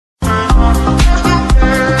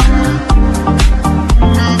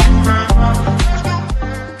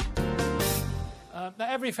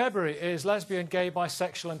every February is Lesbian, Gay,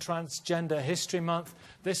 Bisexual and Transgender History Month.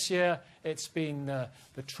 This year it's been the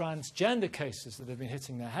transgender cases that have been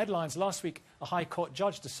hitting their headlines. Last week a High Court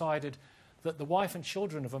judge decided that the wife and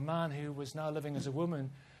children of a man who was now living as a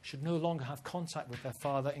woman should no longer have contact with their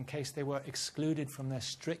father in case they were excluded from their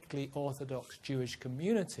strictly Orthodox Jewish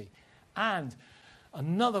community. And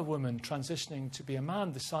another woman transitioning to be a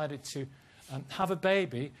man decided to have a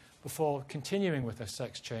baby before continuing with her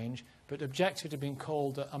sex change, but objected to being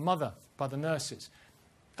called a mother by the nurses.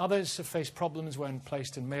 Others have faced problems when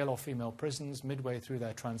placed in male or female prisons midway through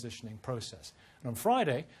their transitioning process. And on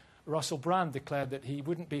Friday, Russell Brand declared that he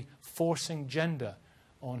wouldn't be forcing gender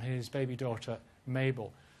on his baby daughter,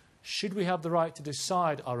 Mabel. Should we have the right to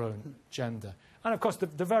decide our own gender? And, of course,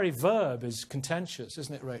 the very verb is contentious,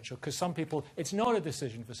 isn't it, Rachel? Because some people, it's not a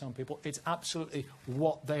decision for some people. It's absolutely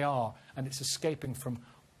what they are, and it's escaping from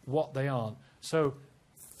what they aren't. So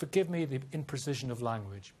forgive me the imprecision of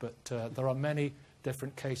language, but there are many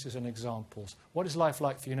different cases and examples. What is life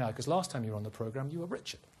like for you now? Because last time you were on the programme, you were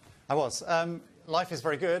Richard. I was. Life is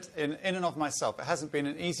very good in and of myself. It hasn't been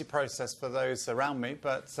an easy process for those around me,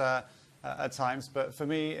 but at times. But for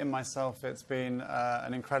me, in myself, it's been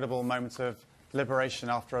an incredible moment of liberation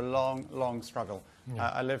after a long, long struggle. Yeah.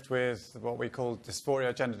 I lived with what we call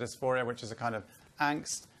dysphoria, gender dysphoria, which is a kind of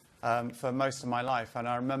angst for most of my life. And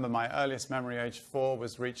I remember my earliest memory, age 4,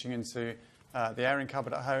 was reaching into the airing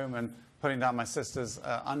cupboard at home and putting down my sister's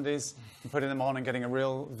undies and putting them on and getting a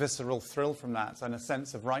real visceral thrill from that and a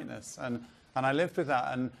sense of rightness. And I lived with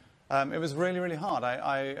that. And it was really, really hard.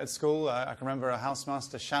 At school, I can remember a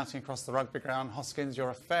housemaster shouting across the rugby ground, "Hoskins,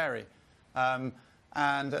 you're a fairy."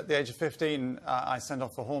 And at the age of 15, I sent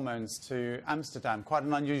off for hormones to Amsterdam. Quite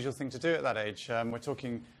an unusual thing to do at that age. We're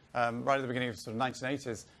talking right at the beginning of sort of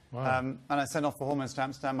 1980s. Wow. And I sent off for hormones to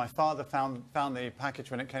Amsterdam. My father found the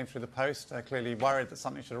package when it came through the post, clearly worried that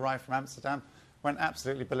something should arrive from Amsterdam. Went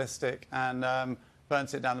absolutely ballistic and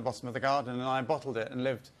burnt it down the bottom of the garden. And I bottled it and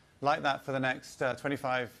lived like that for the next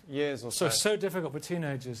 25 years or so. So difficult for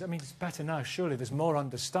teenagers. I mean, it's better now, surely. There's more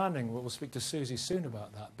understanding. We'll speak to Susie soon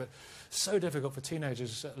about that. But so difficult for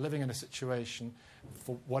teenagers living in a situation,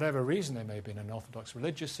 for whatever reason they may be in an Orthodox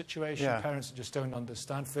religious situation, yeah. Parents that just don't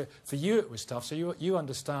understand. For you, it was tough. So you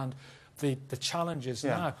understand the challenges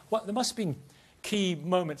yeah. now. Well, there must have been key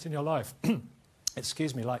moments in your life,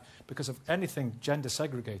 excuse me, like, because of anything gender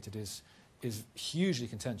segregated is hugely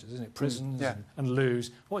contentious, isn't it? Prisons yeah. and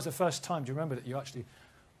loos. What was the first time, do you remember, that you actually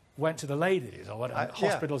went to the ladies? Or what,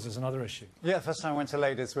 hospitals yeah. is another issue. Yeah, the first time I went to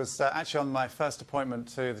ladies was actually on my first appointment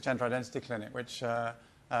to the Gender Identity Clinic, which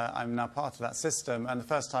I'm now part of that system. And the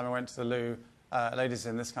first time I went to the loo, ladies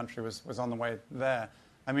in this country was on the way there.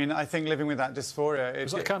 I mean, I think living with that dysphoria... It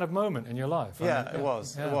was that kind of moment in your life? Yeah, it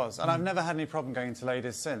was. Yeah. It was. And I've never had any problem going into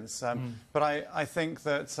ladies since. But I think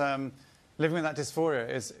that... living with that dysphoria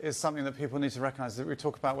is something that people need to recognise, that we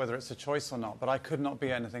talk about whether it's a choice or not, but I could not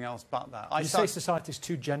be anything else but that. You say society's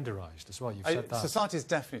too genderised as well, you've said that. Society is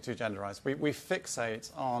definitely too genderised. We fixate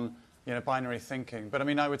on, binary thinking. But, I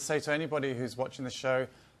mean, I would say to anybody who's watching the show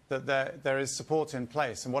that there is support in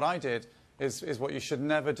place. And what I did is what you should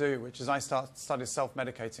never do, which is I started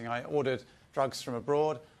self-medicating. I ordered drugs from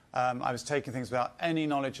abroad. I was taking things without any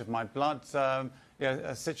knowledge of my blood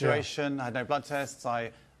situation. Yeah. I had no blood tests.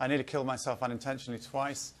 I nearly killed myself unintentionally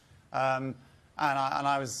twice, and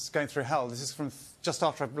I was going through hell. This is from just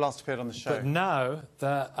after I last appeared on the show. But now,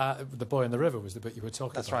 The Boy in the River was the book you were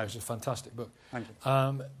talking That's about. Right. It was a fantastic book. Thank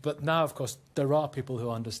you. But now, of course, there are people who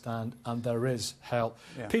understand, and there is help.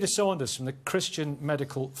 Yeah. Peter Saunders from the Christian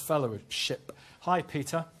Medical Fellowship. Hi,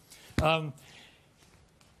 Peter.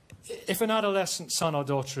 If an adolescent son or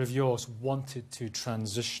daughter of yours wanted to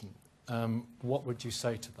transition, what would you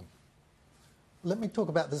say to them? Let me talk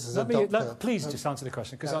about this as a doctor. Please just answer the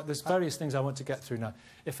question, because there's various things I want to get through now.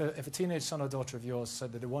 If a teenage son or daughter of yours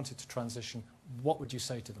said that they wanted to transition, what would you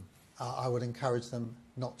say to them? I would encourage them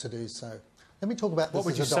not to do so. Let me talk about this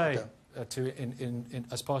as a doctor. What would you say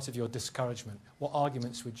as part of your discouragement? What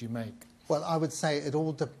arguments would you make? Well, I would say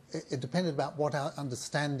it depended about what our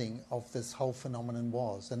understanding of this whole phenomenon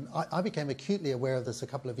was. And I became acutely aware of this a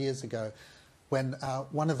couple of years ago when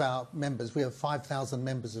one of our members, we have 5,000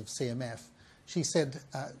 members of CMF, she said,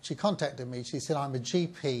 she contacted me, she said, I'm a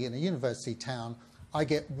GP in a university town. I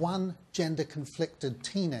get one gender-conflicted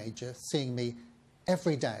teenager seeing me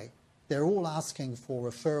every day. They're all asking for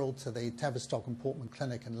referral to the Tavistock and Portman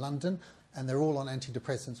Clinic in London, and they're all on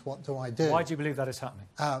antidepressants. What do I do? Why do you believe that is happening?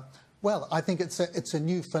 Well, I think it's a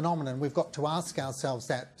new phenomenon. We've got to ask ourselves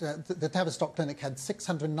that. The Tavistock Clinic had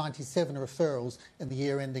 697 referrals in the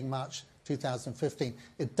year ending March 2015.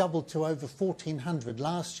 It doubled to over 1,400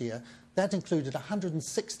 last year, that included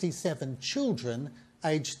 167 children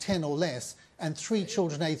aged 10 or less, and 3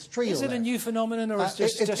 children aged 3 or less. Is it a new phenomenon, or is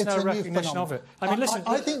just no recognition of it? I mean, listen...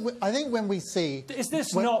 I think when we see... Is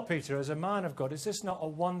this not, Peter, as a man of God, is this not a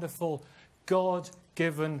wonderful,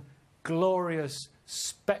 God-given, glorious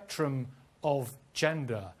spectrum of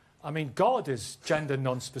gender? I mean, God is gender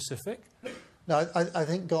non-specific. No, I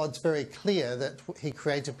think God's very clear that he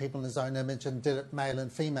created people in his own image and did it male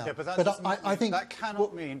and female. Yeah, but I think that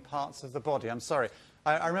cannot mean parts of the body. I'm sorry.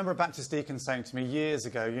 I remember a Baptist deacon saying to me years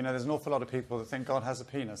ago, you know, there's an awful lot of people that think God has a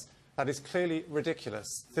penis. That is clearly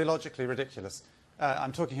ridiculous, theologically ridiculous.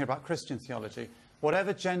 I'm talking here about Christian theology.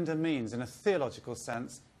 Whatever gender means in a theological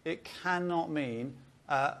sense, it cannot mean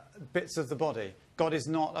bits of the body. God is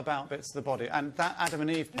not about bits of the body. And that Adam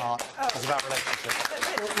and Eve part is about relationships.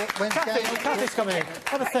 Kathy's coming in.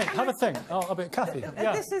 Have a think. Oh, a bit, Kathy.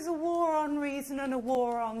 Yeah. This is a war on reason and a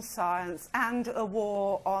war on science and a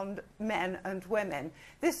war on men and women.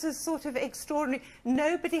 This is sort of extraordinary.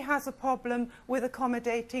 Nobody has a problem with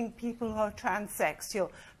accommodating people who are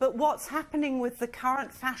transsexual. But what's happening with the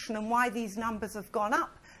current fashion and why these numbers have gone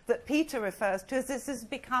up that Peter refers to is this has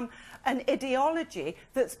become an ideology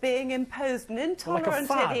that's being imposed, an intolerant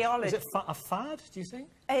ideology. Is it a fad, do you think?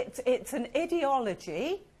 It's an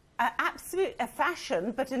ideology, a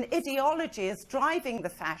fashion, but an ideology is driving the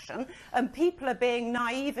fashion, and people are being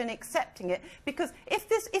naive in accepting it. Because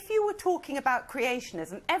if you were talking about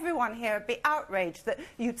creationism, everyone here would be outraged that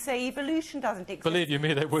you'd say evolution doesn't exist. Believe you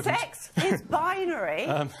me, they wouldn't. Sex is binary.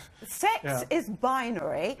 Sex is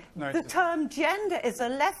binary. No, the term gender is a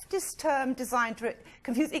leftist term designed to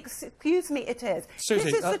confuse. Excuse me, it is.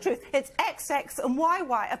 Susie, this is the truth. It's XX and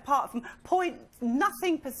YY apart from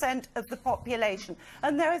nothing% of the population.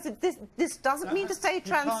 And there is this doesn't mean to say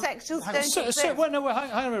transsexuals don't exist. Hang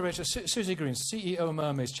on, Rachel. Susie Green, CEO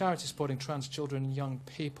Mermaids, charity supporting trans children and young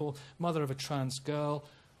people, mother of a trans girl.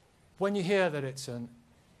 When you hear that it's an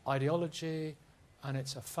ideology and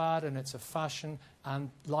it's a fad and it's a fashion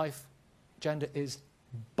and gender is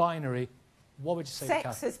binary, what would you say to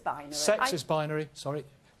Kathy? Sex is binary. Sex is binary, sorry.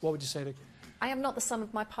 What would you say to... I am not the sum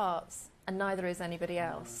of my parts, and neither is anybody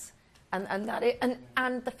else. And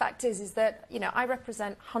the fact is that, you know, I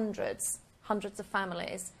represent hundreds of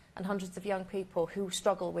families and hundreds of young people who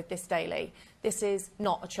struggle with this daily. This is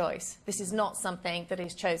not a choice. This is not something that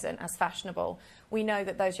is chosen as fashionable. We know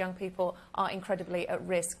that those young people are incredibly at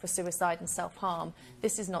risk for suicide and self-harm.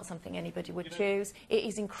 This is not something anybody would choose. It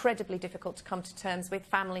is incredibly difficult to come to terms with.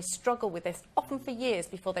 Families struggle with this, often for years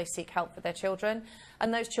before they seek help for their children.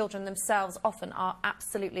 And those children themselves often are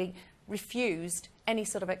absolutely refused any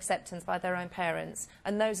sort of acceptance by their own parents.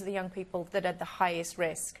 And those are the young people that are at the highest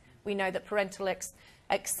risk. We know that parental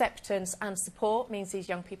acceptance and support means these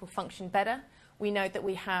young people function better. We know that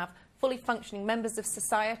we have fully functioning members of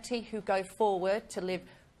society who go forward to live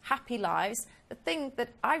happy lives. The thing that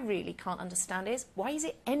I really can't understand is, why is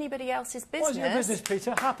it anybody else's business? What's your business,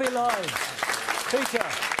 Peter? Happy lives. Peter,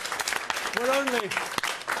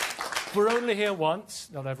 we're only here once.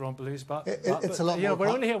 Not everyone believes about that. It's a lot more. We're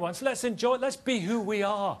only here once. Let's enjoy it. Let's be who we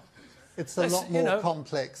are. It's a lot more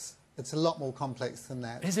complex. It's a lot more complex than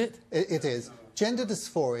that. Is it? It is. Gender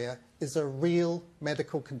dysphoria is a real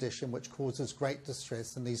medical condition which causes great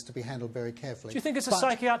distress and needs to be handled very carefully. Do you think it's a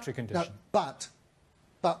psychiatric condition? No,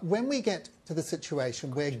 but when we get to the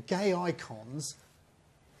situation where gay icons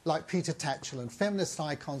like Peter Tatchell and feminist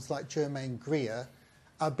icons like Germaine Greer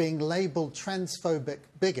are being labelled transphobic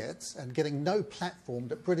bigots and getting no platform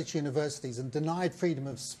at British universities and denied freedom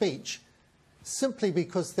of speech simply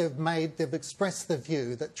because they've expressed the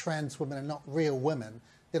view that trans women are not real women,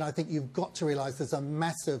 then I think you've got to realise there's a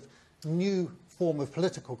massive new form of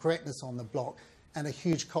political correctness on the block and a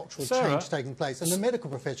huge cultural change taking place. And the medical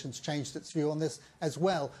profession's changed its view on this as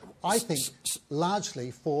well, I think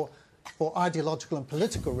largely for ideological and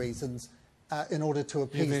political reasons in order to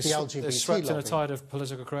appease the LGBT lobby. Swept in a tide of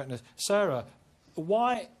political correctness. Sarah,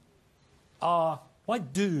 why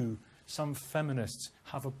do some feminists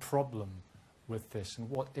have a problem with this, and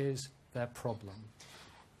what is their problem?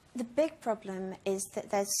 The big problem is that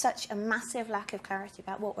there's such a massive lack of clarity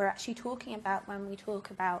about what we're actually talking about when we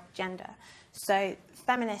talk about gender. So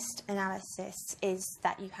feminist analysis is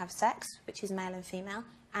that you have sex, which is male and female,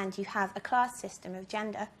 and you have a class system of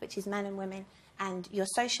gender, which is men and women, and you're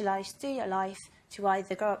socialised through your life to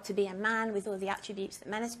either grow up to be a man with all the attributes that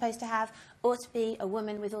men are supposed to have, or to be a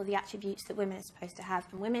woman with all the attributes that women are supposed to have,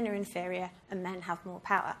 and women are inferior and men have more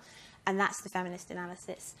power. And that's the feminist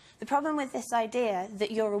analysis. The problem with this idea that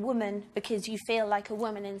you're a woman because you feel like a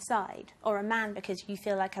woman inside, or a man because you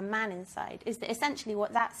feel like a man inside, is that essentially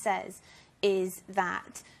what that says is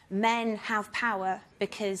that men have power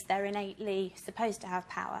because they're innately supposed to have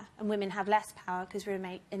power, and women have less power because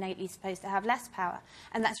we're innately supposed to have less power.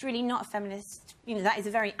 And that's really not a feminist, that is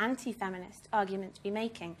a very anti-feminist argument to be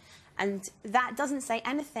making. And that doesn't say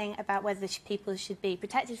anything about whether people should be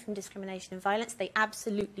protected from discrimination and violence. They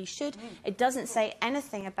absolutely should. It doesn't say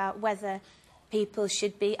anything about whether people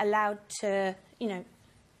should be allowed to,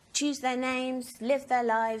 choose their names, live their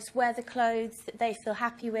lives, wear the clothes that they feel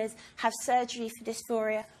happy with, have surgery for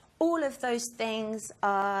dysphoria. All of those things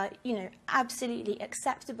are, absolutely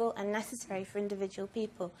acceptable and necessary for individual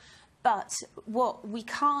people. But what we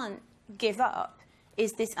can't give up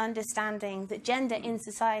is this understanding that gender in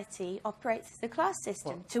society operates as a class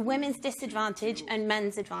system, to women's disadvantage and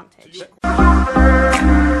men's advantage.